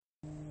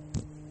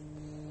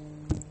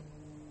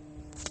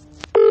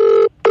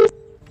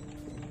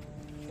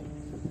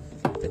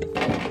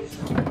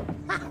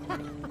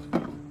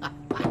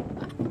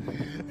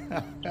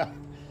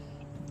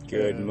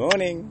Good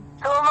morning.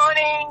 Good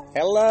morning.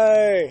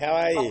 Hello. How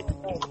are you?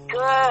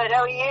 Good.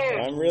 How are you?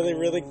 I'm really,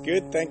 really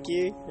good. Thank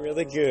you.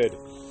 Really good.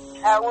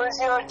 How was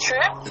your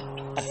trip?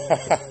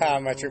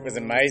 My trip was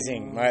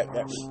amazing.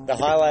 The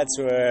highlights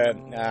were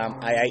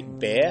I ate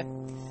bear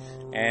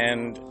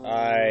and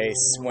I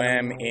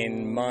swam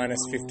in minus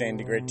 15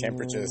 degree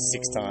temperatures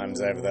 6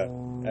 times over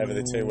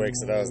the 2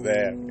 weeks that I was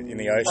there in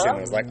the ocean.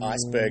 It was like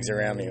icebergs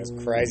around me. It was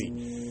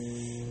crazy.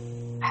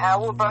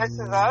 How were both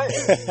of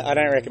those? I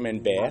don't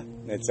recommend bear.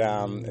 It's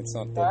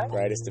not the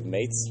greatest of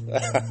meats.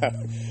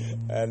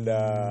 And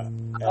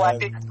like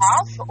bit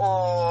tough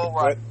or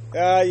what?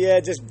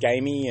 Yeah, just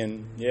gamey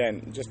and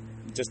just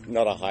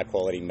not a high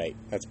quality meat.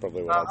 That's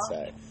probably what I'd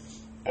say.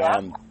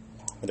 Yeah.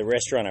 The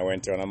restaurant I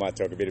went to, and I might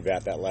talk a bit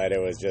about that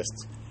later, was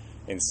just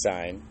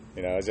insane.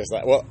 You know, it was just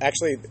like, well,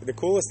 actually, the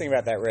coolest thing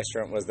about that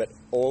restaurant was that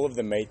all of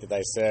the meat that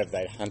they served,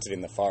 they'd hunted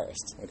in the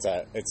forest. It's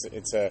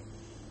a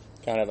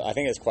kind of, I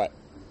think it's quite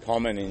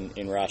common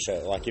in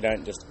Russia. Like, you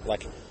don't just,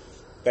 like,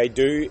 they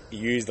do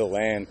use the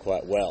land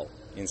quite well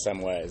in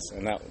some ways,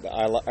 and that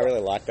I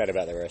really like that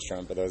about the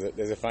restaurant. But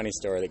there's a funny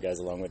story that goes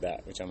along with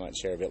that, which I might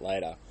share a bit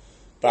later.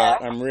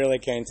 But I'm really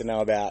keen to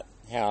know about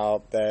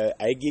how the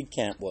A-Gig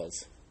camp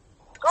was.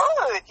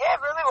 Good, yeah,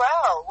 really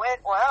well.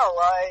 Went well.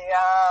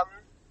 I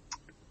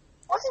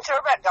wasn't sure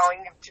about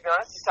going, to be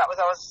honest, to start with.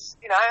 There's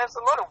a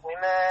lot of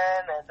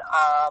women and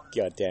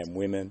Goddamn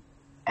women.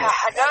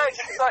 I know,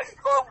 just like,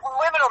 well,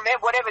 women or men,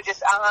 whatever,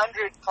 just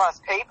 100 plus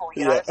people,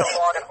 it's a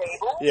lot of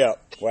people. Yeah,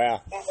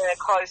 wow. In a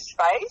closed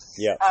space.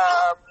 Yeah.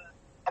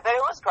 But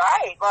it was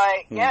great.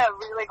 Like,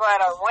 really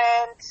glad I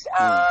went.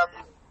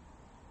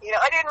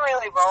 I didn't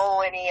really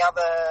roll any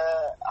other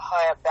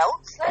higher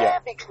belts there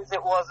because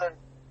it wasn't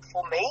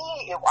for me.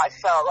 I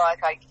felt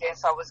like, I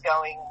guess I was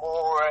going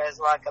more as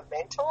like a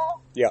mentor.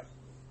 Yeah.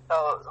 So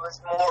it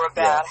was more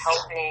about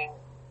helping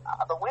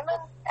other women.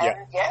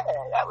 And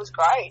that was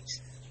great.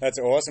 That's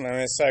awesome. I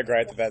mean, it's so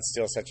great that that's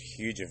still such a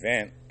huge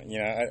event. You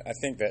know, I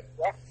think that,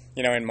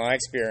 in my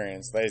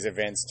experience, these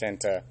events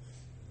tend to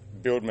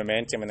build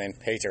momentum and then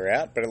peter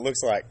out. But it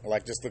looks like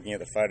just looking at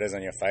the photos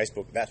on your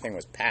Facebook, that thing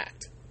was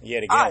packed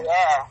yet again. Oh,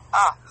 yeah.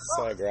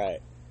 So great.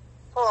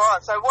 Full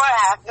on. So what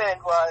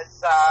happened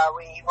was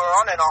we were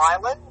on an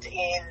island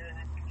in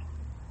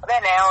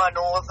about an hour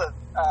north of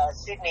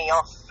Sydney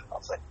off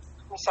the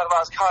New South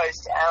Wales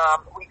coast.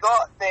 We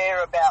got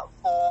there about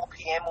 4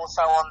 p.m. or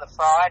so on the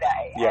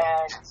Friday,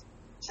 and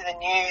to the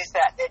news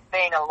that there'd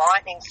been a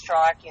lightning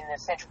strike in the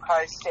Central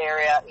Coast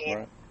area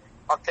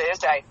on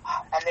Thursday,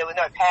 and there was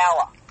no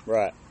power.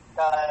 Right.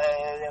 So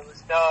there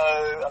was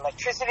no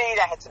electricity.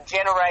 They had some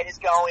generators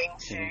going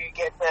to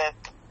get to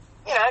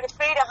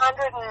feed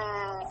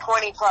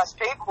 120 plus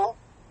people,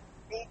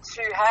 need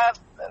to have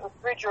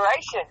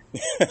refrigeration.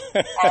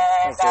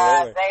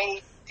 And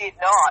they did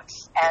not,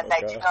 and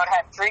they did not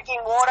have drinking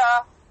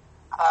water,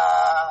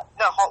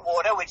 no hot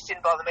water, which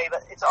didn't bother me,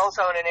 but it's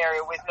also in an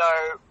area with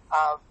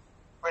no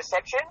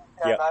reception,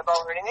 no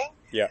mobile or anything.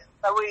 Yeah.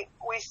 So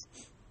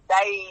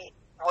they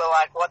were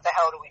like, what the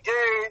hell do we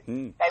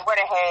do? They went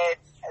ahead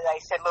and they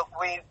said, look,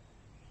 we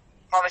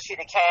promised you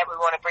the camp, we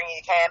want to bring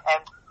you the camp,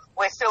 and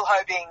we're still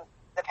hoping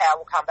the power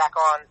will come back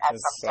on at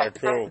some stage.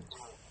 That's so cool.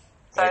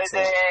 So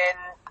then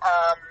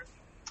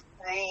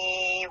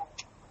the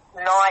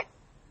night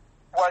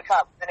woke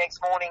up the next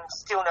morning,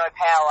 still no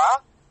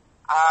power.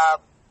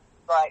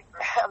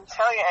 I'm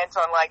telling you,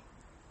 Anton,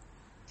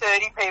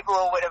 30 people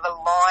or whatever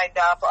lined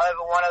up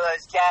over one of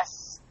those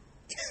gas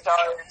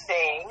stove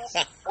things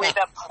with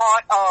a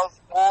pot of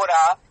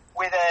water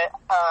with a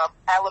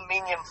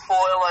aluminium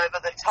foil over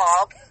the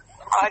top.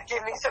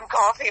 Give me some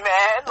coffee,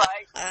 man.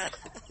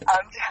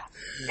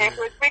 It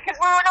was because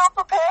we were not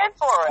prepared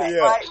for it.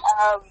 Yeah.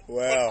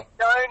 Wow.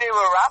 No knew we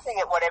were roughing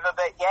it, whatever,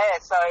 but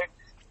so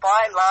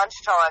by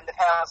lunchtime, the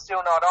power's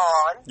still not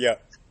on. Yeah.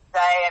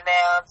 They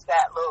announced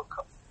that,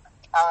 look,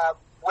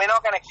 we're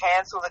not going to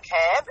cancel the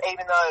camp,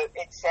 even though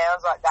it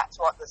sounds like that's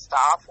what the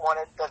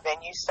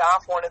venue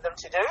staff wanted them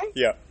to do.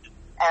 Yeah.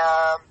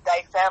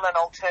 They found an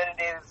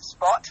alternative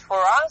spot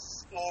for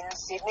us in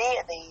Sydney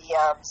at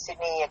the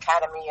Sydney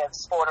Academy of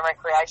Sport and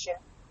Recreation.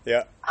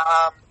 Yeah.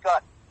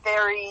 Got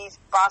ferries,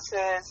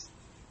 buses,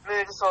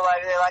 moved us all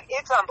over there.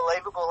 It's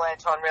unbelievable,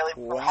 Anton, really,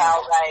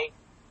 how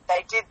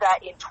they did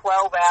that in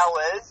 12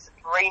 hours,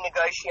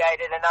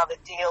 renegotiated another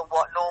deal,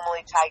 what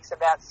normally takes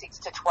about 6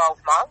 to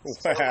 12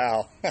 months.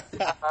 Wow.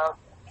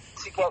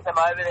 To get them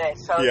over there.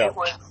 So it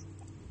was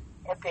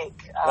epic.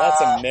 That's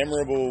a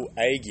memorable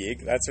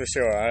A-Gig, that's for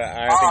sure.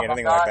 I don't think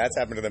anything like that's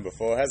happened to them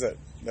before, has it?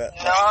 No,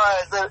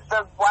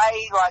 the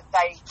way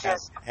they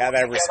just... How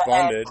they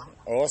responded,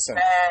 awesome.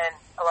 Man,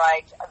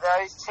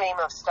 those team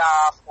of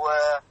staff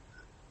were...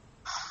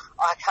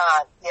 I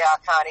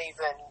can't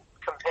even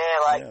compare.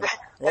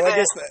 Well, I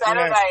guess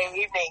Saturday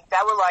evening, they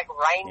were like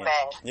Rain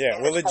Man. Yeah,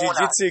 well, the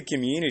jiu-jitsu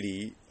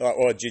community,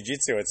 or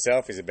jiu-jitsu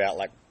itself, is about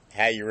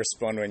how you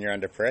respond when you're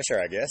under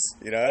pressure, I guess.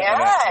 Yeah,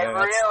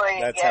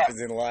 really. That happens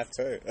in life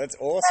too. That's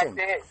awesome.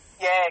 That's it.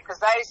 Yeah, because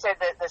they said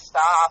that the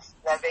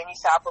venue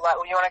staff were like,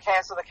 well, you want to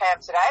cancel the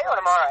camp today or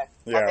tomorrow?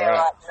 Yeah, and they're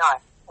like, no,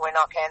 we're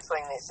not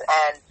cancelling this.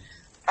 And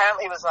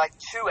apparently it was like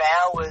 2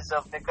 hours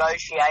of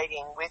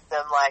negotiating with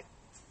them, like,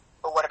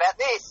 well, what about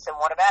this and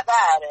what about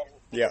that? And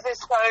because there's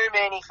so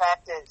many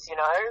factors, you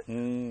know,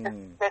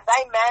 that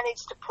they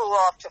managed to pull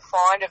off to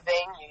find a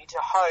venue to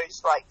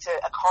host, like to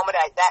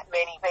accommodate that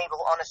many people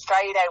on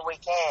Australia Day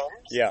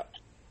weekend. Yeah.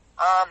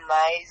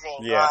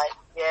 Amazing. Yeah. Like,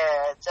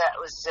 yeah, that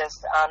was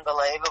just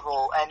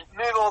unbelievable. And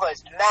move all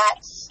those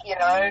mats, you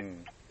know,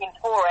 in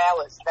 4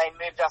 hours they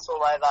moved us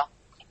all over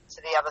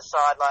to the other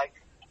side, like,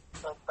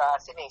 of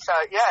Sydney. So,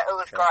 yeah, it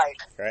was great.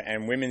 Great.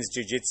 And women's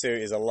jiu-jitsu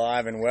is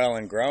alive and well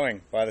and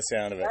growing by the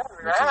sound of it.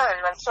 And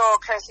I saw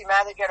Kirsty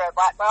Mather get her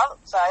black belt,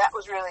 so that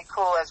was really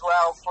cool as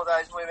well for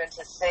those women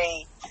to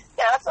see.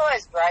 You know, it's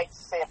always great to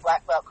see a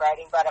black belt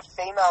grading, but a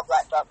female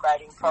black belt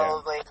grading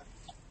probably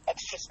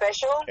extra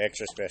special.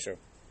 Extra special.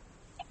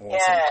 Awesome.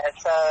 Yeah,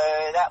 so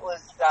that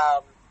was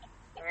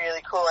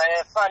really cool.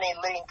 And a funny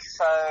link,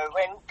 so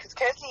because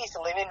Kirsty used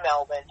to live in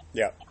Melbourne,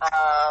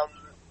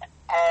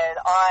 and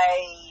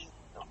I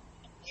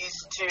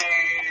used to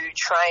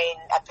train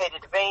at Peter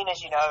Devine,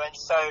 as you know, and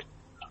so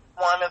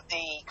one of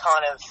the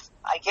kind of,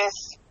 I guess,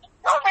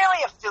 not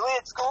really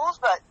affiliate schools,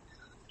 but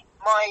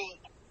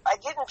I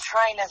didn't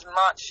train as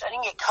much, I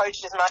didn't get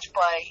coached as much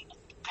by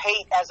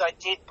Pete as I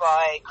did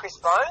by Chris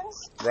Bones.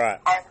 Right.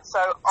 And so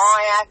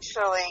I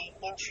actually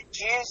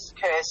introduced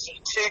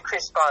Kirsty to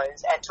Chris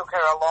Bones and took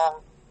her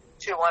along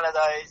to one of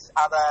those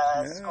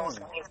other schools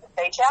that he used to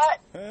teach at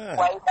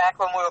way back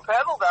when we were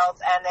purple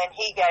belts, and then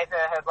he gave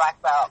her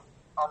black belt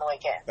on the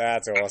weekend.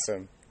 That's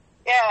awesome.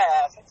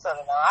 Yeah, it's sort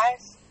of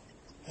nice.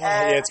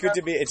 Yeah,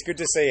 it's good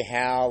to see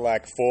how,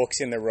 like, forks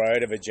in the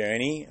road of a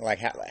journey, like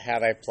how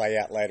they play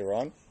out later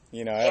on.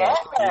 You know, like,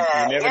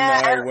 you never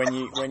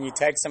know when you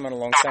take someone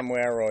along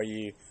somewhere, or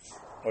you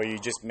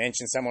just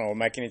mention someone or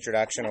make an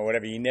introduction or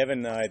whatever. You never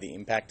know the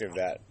impact of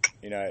that.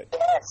 You know.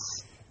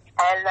 Yes,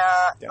 and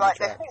like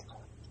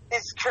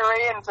this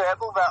Korean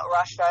purple belt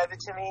rushed over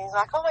to me. He's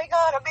like, "Oh my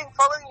God, I've been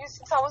following you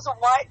since I was a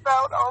white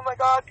belt. Oh my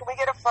God, can we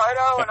get a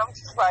photo?" And I'm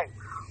just like,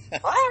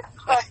 "What?"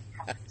 Like,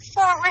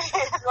 so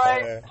weird.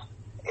 Like,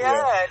 you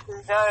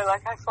know,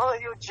 like I follow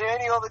your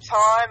journey all the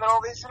time and all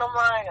this, and I'm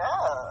like,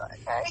 oh,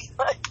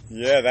 okay.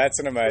 Yeah, that's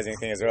an amazing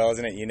thing as well,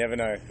 isn't it? You never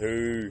know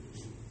who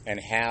and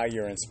how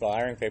you're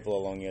inspiring people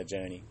along your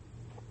journey.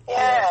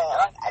 Yeah,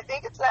 like, I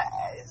think it's a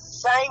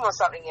saying or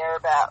something here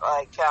about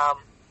like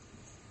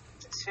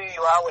it's who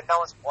you are when no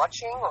one's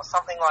watching or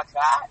something like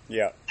that.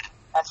 Yeah.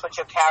 That's what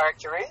your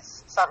character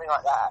is, something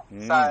like that.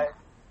 So,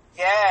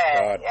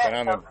 yeah. God,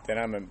 then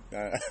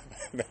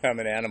I'm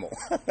an animal.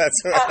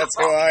 that's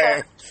who I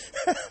am.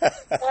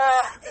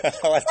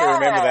 I'll have to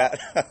remember that.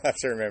 I'll have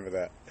to remember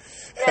that.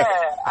 Yeah,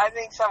 I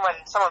think someone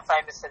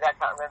famous said that, I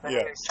can't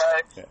remember who. So,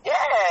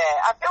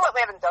 I feel like we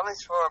haven't done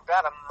this for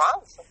about a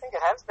month. I think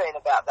it has been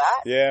about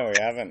that. Yeah, we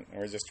haven't.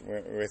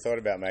 We thought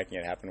about making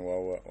it happen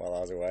while I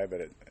was away,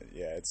 but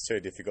it's too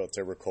difficult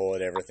to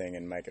record everything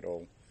and make it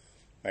all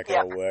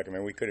work. I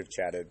mean, we could have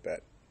chatted,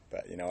 but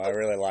you know, I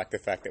really like the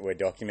fact that we're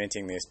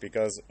documenting this,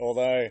 because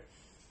although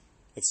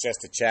it's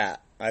just a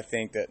chat, I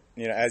think that,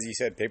 you know, as you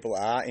said, people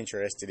are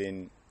interested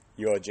in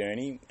your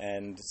journey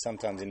and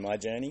sometimes in my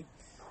journey.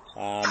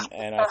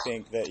 And I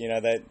think that, you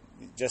know, that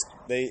just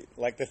the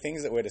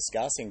things that we're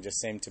discussing just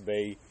seem to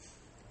be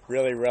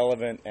really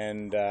relevant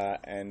and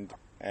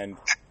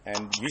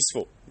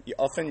useful.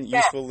 Often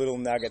useful little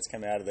nuggets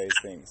come out of these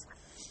things.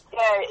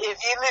 Yeah, if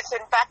you listen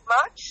back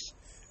much?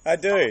 I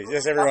do,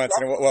 just every once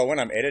in a while. Well, when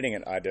I'm editing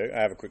it, I do.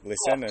 I have a quick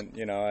listen, and,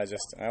 you know, I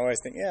always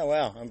think,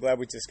 wow, I'm glad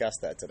we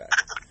discussed that today.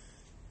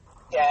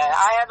 Yeah,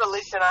 I have a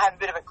listen. I have a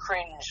bit of a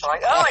cringe,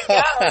 like, oh my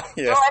God,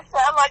 do I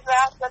sound like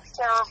that? That's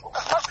terrible.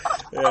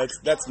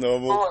 That's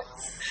normal.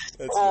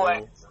 That's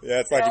normal.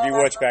 Yeah, it's like if you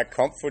watch back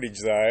comp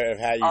footage, though, of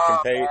how you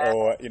compete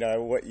or, you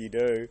know, what you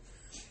do.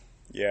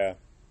 Yeah.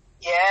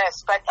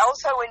 Yes, but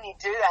also when you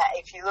do that,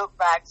 if you look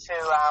back to,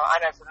 I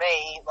know for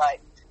me,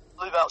 like,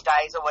 Blue Belt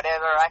days or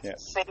whatever, I can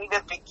see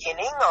the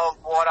beginning of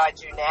what I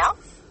do now.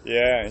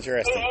 Yeah,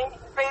 interesting. It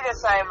would be the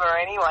same for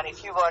anyone.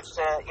 If you watched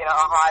a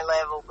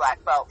high-level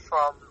black belt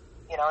from,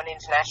 you know, an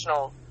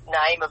international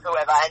name of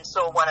whoever and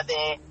saw one of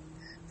their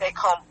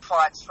comp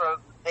fights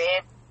from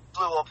their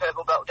blue or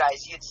purple belt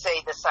days, you'd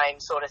see the same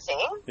sort of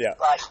thing. Yeah.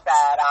 Like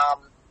that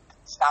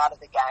start of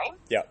the game.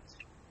 Yeah.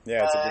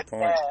 Yeah, it's a good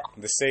point.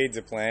 Yeah. The seeds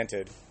are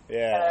planted.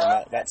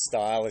 Yeah, and that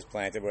style is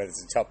planted, whether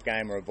it's a top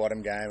game or a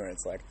bottom game, or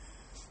it's like,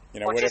 you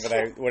know,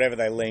 whatever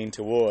they lean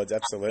towards.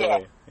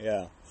 Absolutely.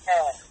 Yeah.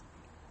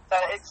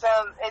 So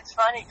it's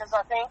funny because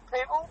I think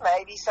people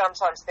maybe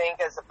sometimes think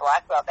as a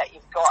black belt that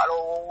you've got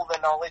all the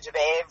knowledge of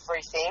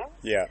everything.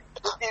 Yeah.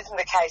 This isn't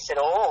the case at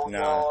all.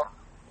 No.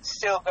 You've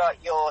still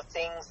got your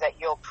things that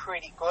you're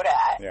pretty good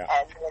at,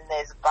 and then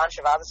there's a bunch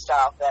of other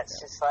stuff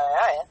that's just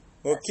like,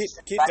 Well,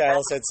 Kit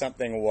Dale said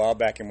something a while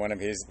back in one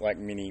of his like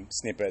mini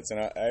snippets, and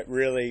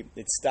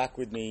it stuck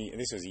with me.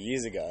 This was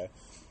years ago.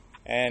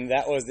 And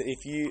that was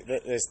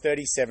that there's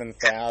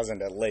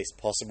 37,000 at least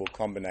possible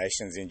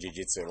combinations in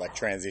jiu-jitsu, like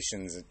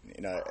transitions,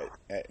 you know,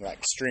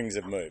 like strings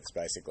of moves,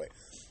 basically.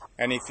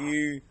 And if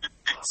you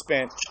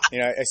spent,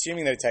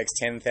 assuming that it takes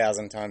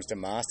 10,000 times to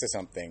master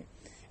something,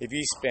 if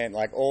you spent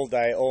like all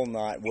day, all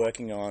night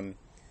working on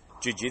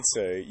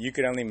jiu-jitsu, you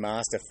could only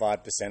master 5%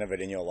 of it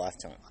in your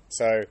lifetime.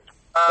 So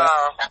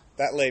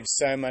that leaves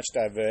so much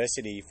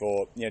diversity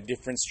for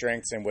different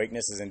strengths and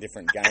weaknesses and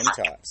different game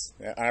types.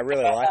 I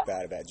really like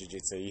that about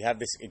jiu-jitsu. You have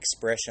this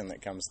expression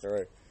that comes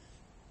through.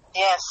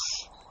 Yes,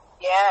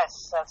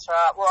 that's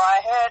right. Well,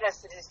 I heard a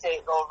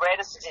statistic or read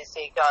a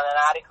statistic on an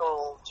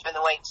article during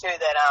the week too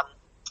that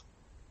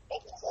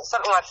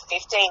something like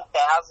 15,000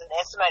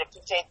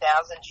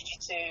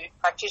 jiu-jitsu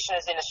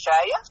practitioners in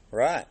Australia.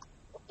 Right.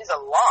 Which is a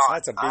lot.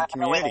 That's a big community. I don't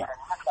know whether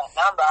I have that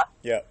number.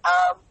 Yeah.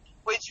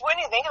 Which, when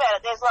you think about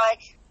it, there's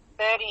like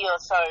 30 or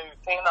so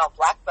female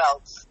black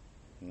belts.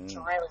 It's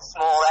really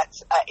small.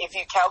 That's if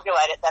you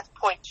calculate it, that's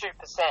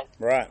 0.2%.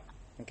 Right.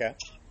 Okay.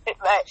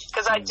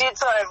 Because I did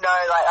sort of know,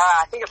 like,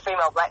 I think a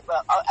female black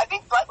belt, I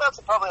think black belts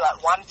are probably like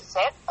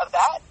 1% of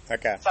that.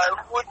 Okay. So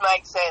it would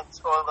make sense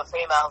for the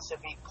females to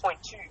be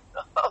 0.2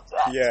 of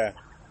that. Yeah.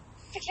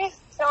 Which is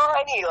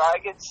tiny,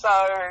 like, it's so...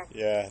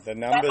 Yeah, the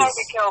numbers... That makes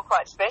it feel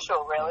quite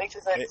special, really,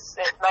 because it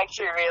makes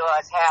you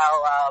realise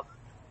how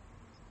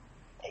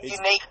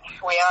unique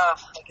we are,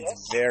 I guess.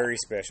 It's very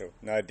special,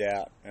 no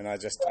doubt. And I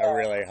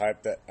really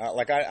hope that...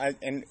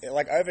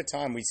 over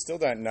time, we still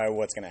don't know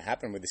what's going to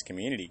happen with this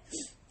community.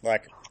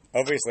 Like,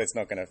 obviously it's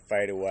not going to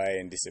fade away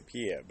and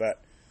disappear,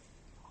 but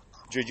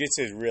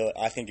jiu-jitsu is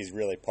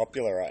really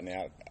popular right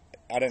now.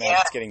 I don't know if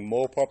it's getting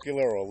more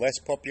popular or less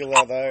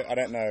popular, though. I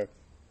don't know.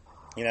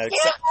 Well,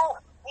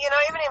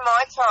 even in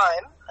my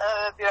time,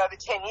 a bit over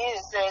 10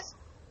 years, there's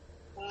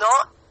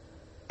not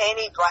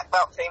any black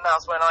belt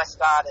females when I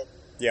started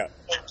in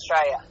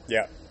Australia.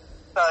 Yeah.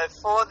 So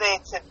for there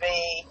to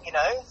be,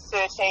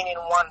 13 in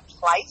one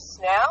place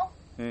now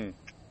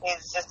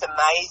is just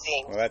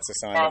amazing. Well, that's a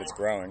sign that it's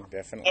growing,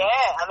 definitely.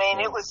 Yeah, I mean,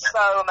 it was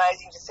so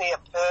amazing to see a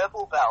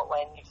purple belt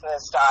when you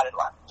first started.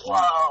 Like,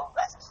 whoa,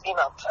 that's a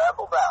female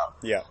purple belt.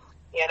 Yeah.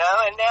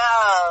 And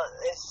now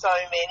there's so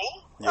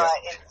many. Yeah.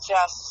 It's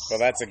just... Well,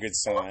 that's a good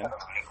sign.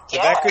 So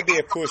Yeah. that could be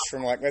a push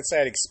from, like, let's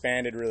say it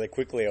expanded really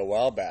quickly a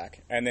while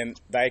back, and then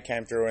they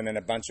came through, and then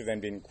a bunch of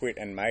them didn't quit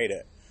and made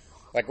it.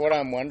 Like, what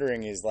I'm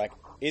wondering is, like,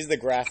 is the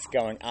graph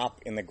going up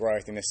in the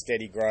growth, in a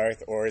steady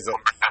growth, or is it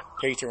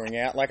petering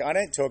out? Like, I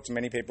don't talk to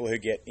many people who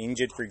get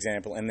injured, for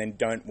example, and then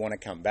don't want to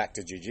come back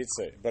to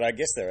jiu-jitsu, but I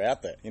guess they're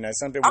out there.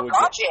 Some people would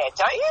don't you?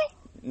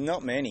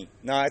 Not many.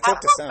 No, I talk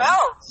to some.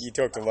 Belts. You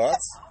talk to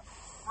lots?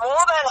 More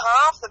than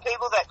half the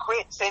people that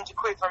quit seem to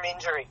quit from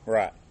injury.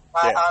 Right.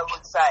 I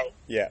would say.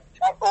 Yeah.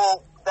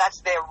 Or that's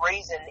their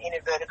reason, in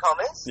inverted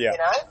commas, Yeah.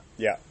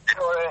 Yeah.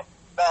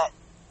 But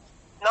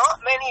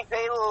not many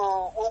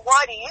people... Well,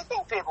 why do you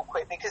think people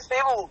quit? Because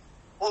people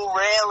will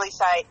rarely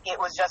say, it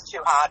was just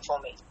too hard for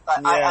me.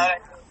 But I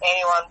don't think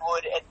anyone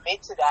would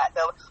admit to that.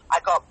 I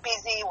got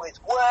busy with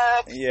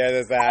work. Yeah,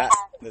 there's that.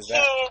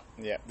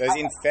 Yeah, there's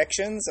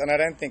infections, and I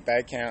don't think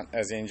they count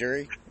as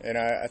injury.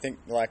 I think,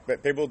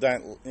 but people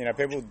don't,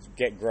 people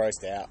get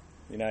grossed out,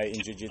 in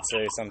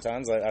jiu-jitsu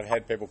sometimes. I've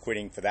had people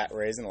quitting for that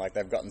reason, like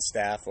they've gotten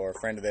staph, or a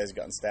friend of theirs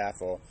gotten staph,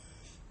 or,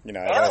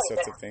 those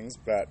sorts of things,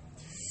 but...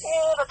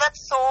 Yeah, but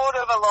that's sort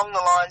of along the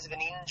lines of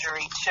an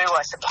injury too,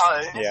 I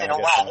suppose, in a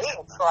way.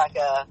 It's like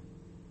a,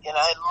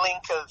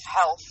 link of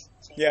health.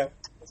 Yeah.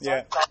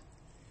 But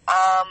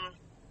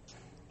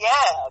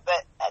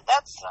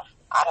that's,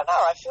 I don't know,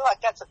 I feel like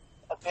that's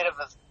a bit of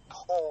a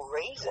poor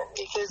reason,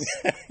 because...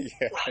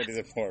 Yeah, it is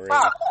a poor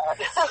reason.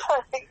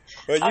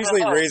 Well,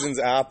 usually reasons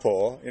are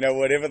poor.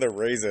 Whatever the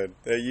reason,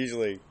 they're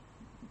usually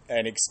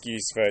an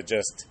excuse for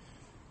just,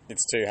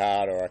 it's too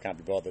hard or I can't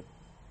be bothered.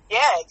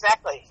 Yeah,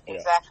 exactly. And,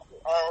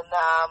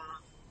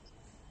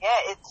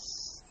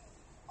 it's,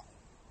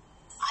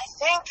 I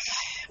think,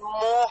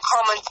 more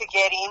common to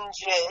get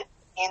injured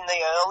in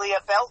the earlier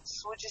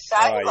belts, would you say?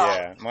 Oh,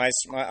 yeah.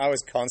 I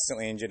was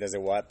constantly injured as a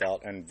white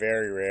belt, and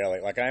very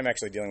rarely. Like, I'm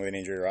actually dealing with an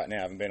injury right now.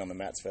 I haven't been on the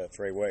mats for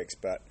 3 weeks,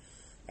 but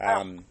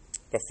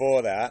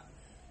before that,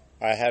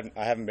 I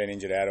haven't been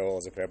injured at all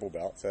as a purple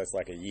belt, so it's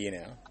like a year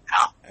now.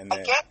 And then,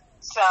 I guess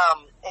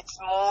it's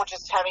more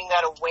just having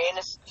that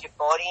awareness of your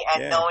body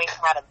and knowing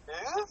how to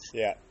move.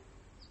 Yeah.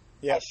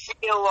 I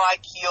feel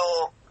like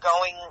you're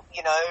going,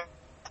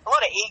 a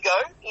lot of ego.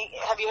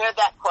 Have you heard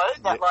that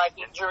quote? That,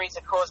 injuries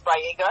are caused by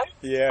ego?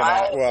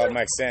 Yeah, well, it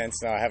makes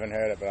sense. No, I haven't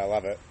heard it, but I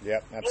love it.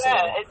 Yep, absolutely.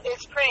 Yeah,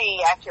 it's pretty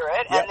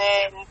accurate. Yep. And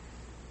then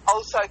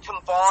also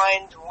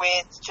combined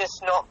with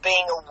just not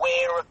being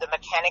aware of the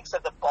mechanics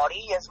of the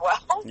body as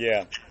well.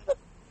 Yeah.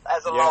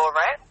 As a lower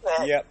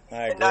rank. Yep,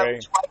 I agree. Know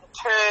which way to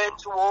turn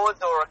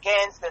towards or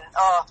against, and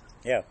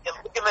your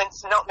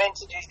ligament's not meant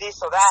to do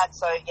this or that.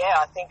 So,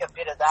 I think a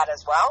bit of that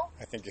as well.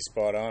 I think you're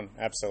spot on.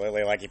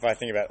 Absolutely. Like, if I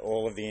think about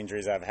all of the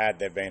injuries I've had,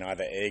 they've been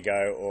either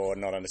ego or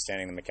not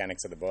understanding the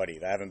mechanics of the body.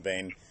 They haven't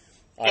been,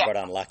 I got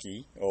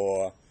unlucky,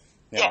 or,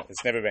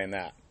 it's never been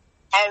that.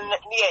 And,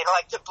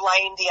 to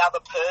blame the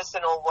other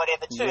person or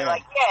whatever, too. Yeah.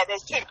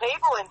 There's two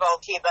people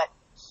involved here, but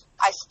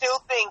I still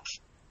think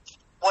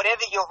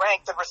whatever your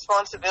rank, the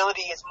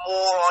responsibility is more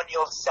on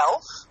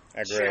yourself.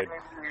 Agreed.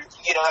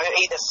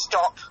 to, either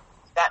stop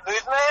that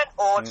movement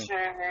or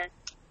to,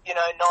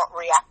 not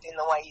react in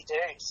the way you do.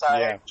 So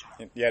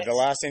yeah. The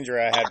last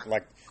injury I had,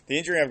 like the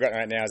injury I've got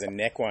right now, is a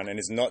neck one, and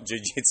it's not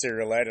jiu-jitsu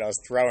related. I was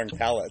throwing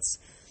pallets,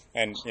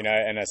 and and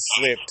I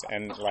slipped,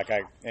 and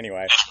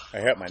I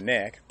hurt my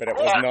neck, but it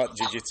was not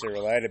jiu-jitsu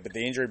related. But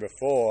the injury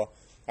before,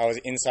 I was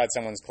inside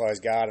someone's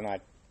closed guard,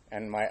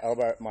 and my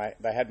elbow,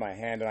 they had my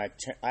hand, and I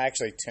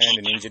actually turned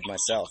and injured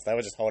myself. They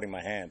were just holding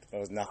my hand. There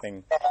was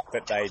nothing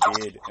that they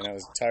did, and it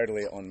was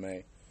totally on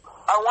me.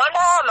 I wonder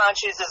how much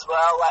is as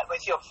well, like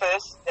with your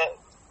first,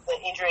 the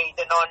injury,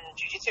 the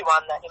non-jiu-jitsu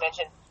one that you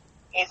mentioned,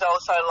 is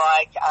also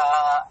like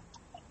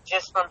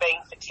just from being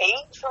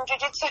fatigued from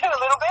jiu-jitsu a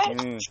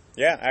little bit.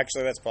 Yeah,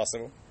 actually that's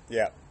possible.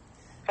 Yeah.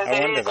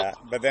 I wonder that.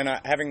 But then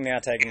having now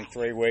taken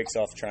 3 weeks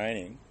off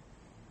training,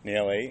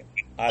 nearly,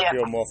 I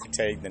feel more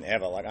fatigued than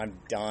ever. Like, I'm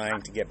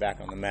dying to get back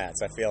on the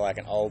mats. I feel like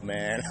an old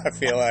man. I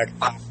feel like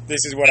this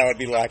is what I would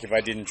be like if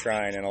I didn't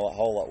train, and a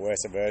whole lot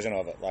worse version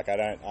of it. Like,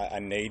 I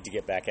need to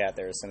get back out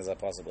there as soon as I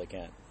possibly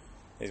can.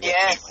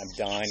 Yes. I'm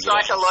dying.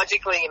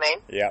 Psychologically, you mean?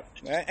 Yeah.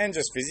 And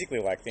just physically,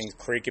 like, things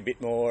creak a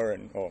bit more,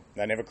 or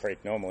they never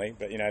creak normally,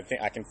 but,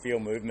 I can feel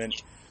movement,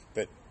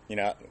 but,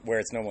 where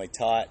it's normally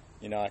tight,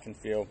 I can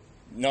feel,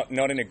 not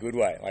in a good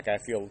way. Like, I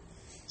feel,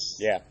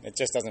 it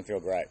just doesn't feel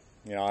great.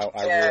 I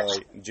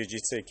really,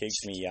 jiu-jitsu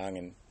keeps me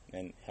young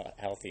and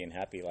healthy and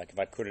happy. Like, if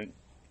I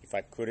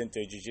couldn't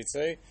do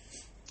jiu-jitsu,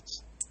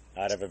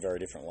 I'd have a very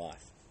different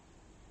life.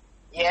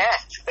 Yeah,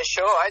 for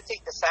sure. I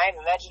think the same.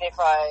 Imagine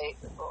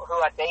who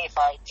I'd be if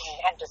I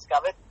hadn't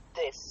discovered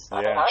this.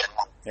 I don't know.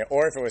 Yeah,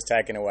 or if it was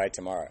taken away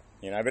tomorrow,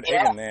 But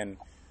even then,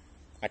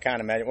 I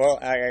can't imagine. Well,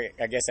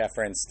 I guess our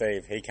friend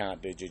Steve, he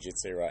can't do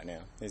jiu-jitsu right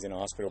now. He's in a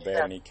hospital bed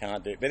and he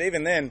can't do. But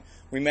even then,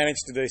 we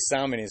managed to do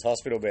some in his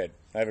hospital bed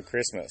over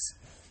Christmas.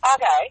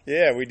 Okay.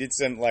 Yeah, we did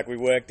some, we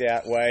worked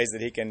out ways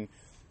that he can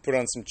put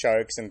on some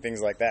chokes and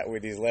things like that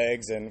with his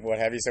legs and what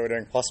have you. So we're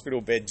doing hospital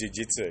bed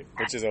jiu-jitsu,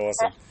 which is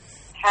awesome.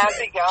 How's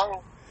it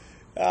going?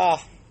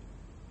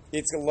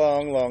 It's a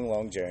long, long,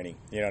 long journey.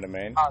 You know what I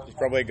mean? He's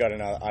probably got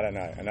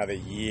another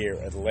year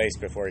at least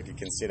before he could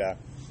consider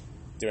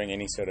doing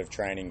any sort of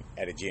training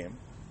at a gym.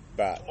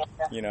 But,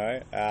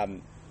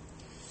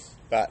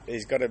 but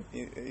he's got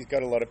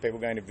a lot of people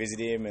going to visit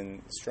him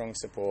and strong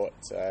support.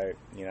 So,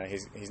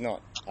 he's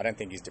not, I don't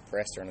think he's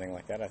depressed or anything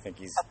like that. I think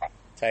he's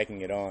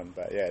taking it on.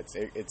 But yeah,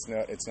 it's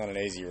not an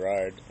easy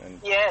road. And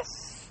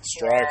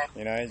stroke,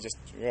 just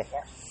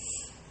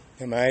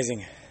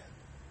amazing.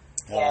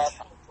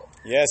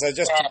 So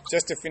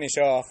just to finish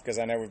off, because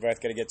I know we've both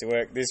got to get to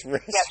work, this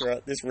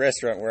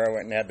restaurant where I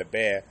went and had the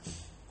bear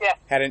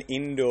had an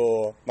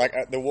indoor,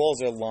 the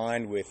walls are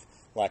lined with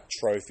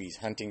trophies,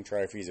 hunting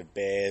trophies of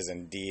bears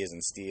and deers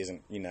and steers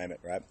and you name it,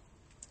 right?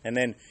 And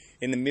then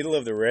in the middle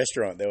of the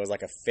restaurant there was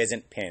a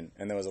pheasant pen,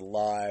 and there was a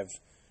live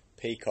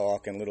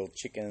peacock and little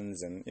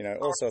chickens and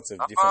all sorts of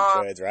different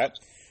birds, right?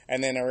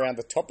 And then around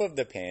the top of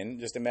the pen,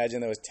 just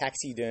imagine there was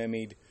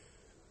taxidermied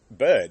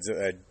birds that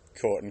they'd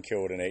caught and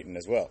killed and eaten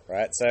as well,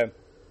 right? So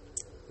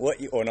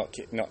not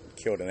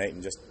killed and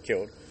eaten, just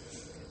killed.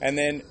 And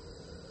then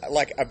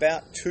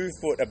about 2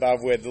 foot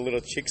above where the little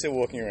chicks are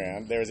walking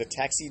around, there is a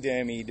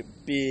taxidermied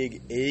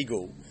big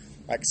eagle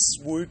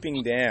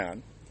swooping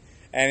down,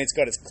 and it's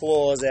got its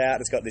claws out,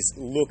 it's got this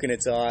look in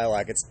its eye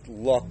like it's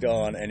locked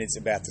on and it's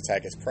about to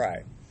take its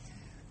prey.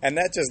 And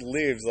that just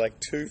lives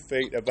 2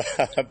 feet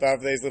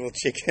above these little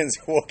chickens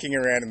walking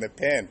around in the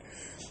pen.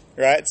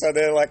 Right, so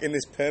they're in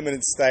this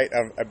permanent state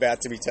of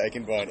about to be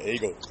taken by an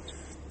eagle.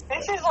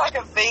 This is like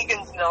a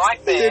vegan's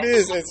nightmare. It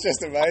is. It's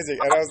just amazing.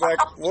 And I was like,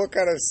 what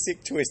kind of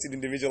sick, twisted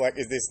individual?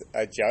 Is this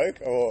a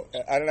joke? Or,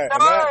 I don't know. No,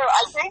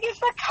 I think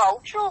it's a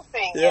cultural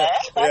thing,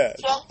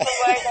 That's just the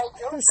way they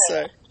do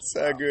it.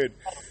 So good.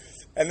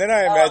 And then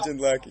I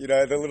imagined,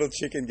 the little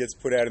chicken gets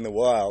put out in the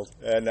wild,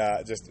 and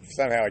just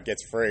somehow it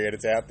gets free, and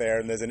it's out there,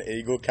 and there's an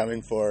eagle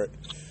coming for it.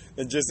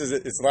 And just as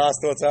its last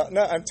thoughts are,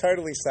 no, I'm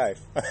totally safe.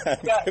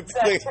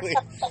 Completely.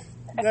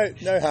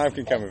 No harm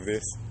can come of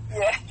this.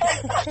 Yeah.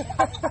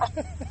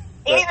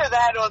 Either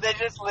that or they're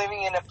just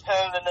living in a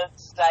permanent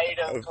state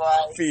of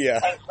fear,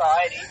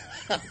 anxiety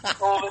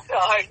all the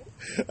time.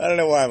 I don't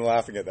know why I'm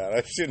laughing at that.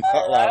 I should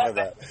not laugh at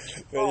that.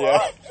 But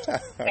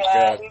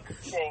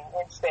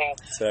Interesting.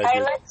 So hey,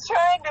 good. Let's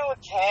try and do a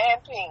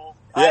camping.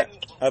 Yeah,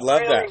 I'd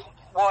love really that.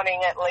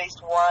 Wanting at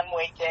least one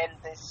weekend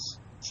this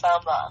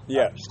summer.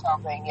 Yeah.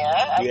 Something,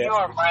 Are you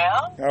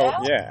around?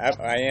 Yeah,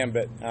 I am,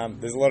 but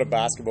there's a lot of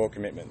basketball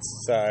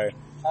commitments. So,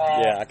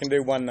 I can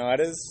do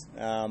one-nighters.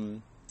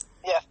 So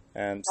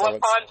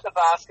what time's the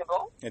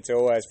basketball? It's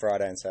always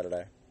Friday and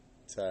Saturday.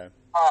 So.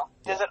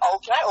 Does it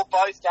alternate or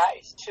both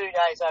days? 2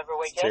 days over a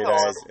weekend? 2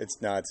 days. It's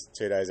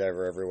 2 days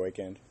over every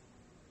weekend.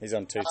 He's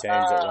on 2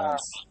 teams at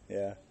once.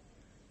 Yeah.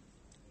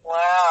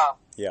 Wow.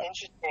 Yeah.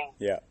 Interesting.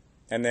 Yeah.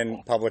 And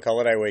then public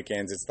holiday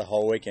weekends, it's the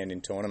whole weekend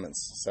in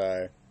tournaments.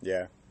 So,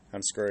 yeah,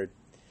 I'm screwed.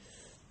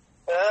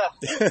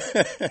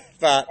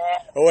 But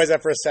always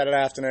up for a Saturday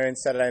afternoon,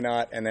 Saturday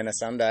night, and then a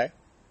Sunday.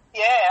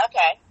 Yeah,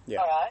 okay. Yeah.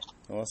 All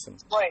right. Awesome.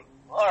 Sweet.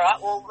 All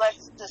right. Well,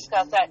 let's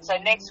discuss that. So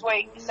next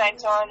week, same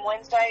time,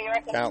 Wednesday, you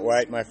reckon? Can't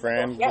wait, my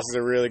friend. Yep. This is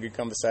a really good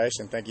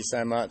conversation. Thank you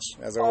so much,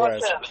 as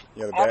always. Awesome.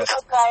 You're the Have best.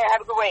 a good day.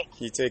 Have a good week.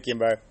 You too,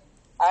 Kimbo.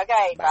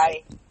 Okay,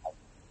 Bye. bye.